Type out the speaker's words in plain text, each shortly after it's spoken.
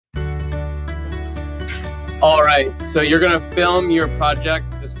All right, so you're gonna film your project.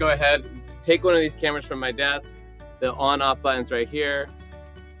 Just go ahead, take one of these cameras from my desk. The on-off button's right here.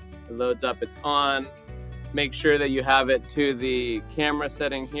 It loads up, it's on. Make sure that you have it to the camera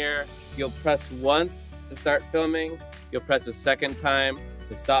setting here. You'll press once to start filming. You'll press a second time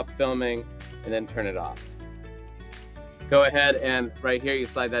to stop filming, and then turn it off. Go ahead and right here, you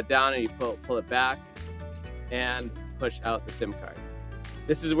slide that down and you pull it back and push out the SIM card.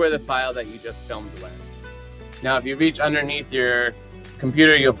 This is where the file that you just filmed went. Now, if you reach underneath your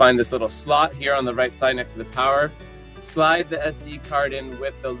computer, you'll find this little slot here on the right side next to the power. Slide the SD card in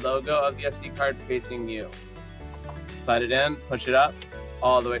with the logo of the SD card facing you. Slide it in, push it up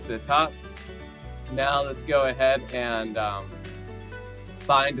all the way to the top. Now let's go ahead and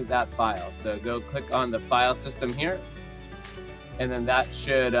find that file. So go click on the file system here, and then that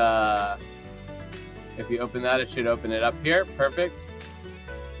should, if you open that, it should open it up here. Perfect.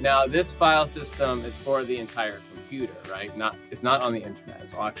 Now this file system is for the entire computer, right? It's not on the internet,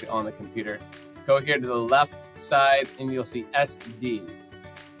 it's actually on the computer. Go here to the left side and you'll see SD.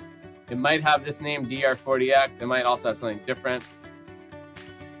 It might have this name DR40X, it might also have something different.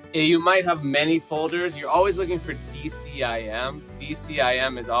 You might have many folders. You're always looking for DCIM.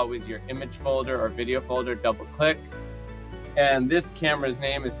 DCIM is always your image folder or video folder. Double click. And this camera's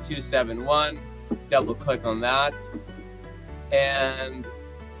name is 271. Double click on that. And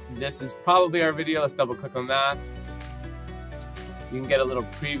this is probably our video. Let's double click on that. You can get a little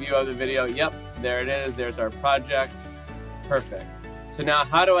preview of the video. Yep, there it is. There's our project. Perfect. So now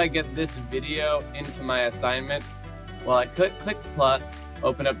how do I get this video into my assignment? Well, I click plus,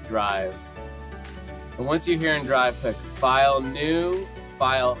 open up Drive. And once you're here in Drive, click File New,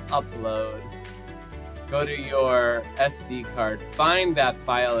 File Upload. Go to your SD card, find that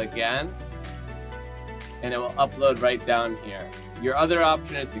file again, and it will upload right down here. Your other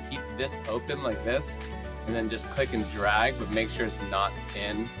option is to keep this open like this, and then just click and drag, but make sure it's not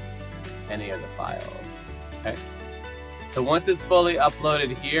in any of the files, okay? So once it's fully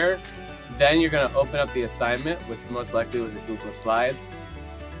uploaded here, then you're gonna open up the assignment, which most likely was a Google Slides.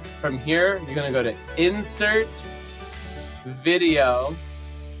 From here, you're gonna go to Insert, Video,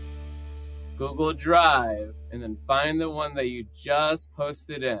 Google Drive, and then find the one that you just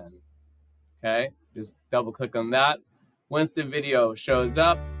posted in, okay? Just double click on that. Once the video shows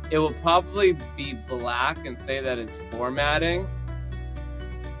up, it will probably be black and say that it's formatting.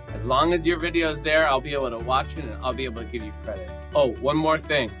 As long as your video is there, I'll be able to watch it and I'll be able to give you credit. Oh, one more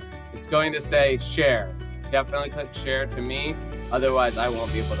thing. It's going to say share. Definitely click share to me, otherwise I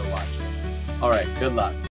won't be able to watch it. All right, good luck.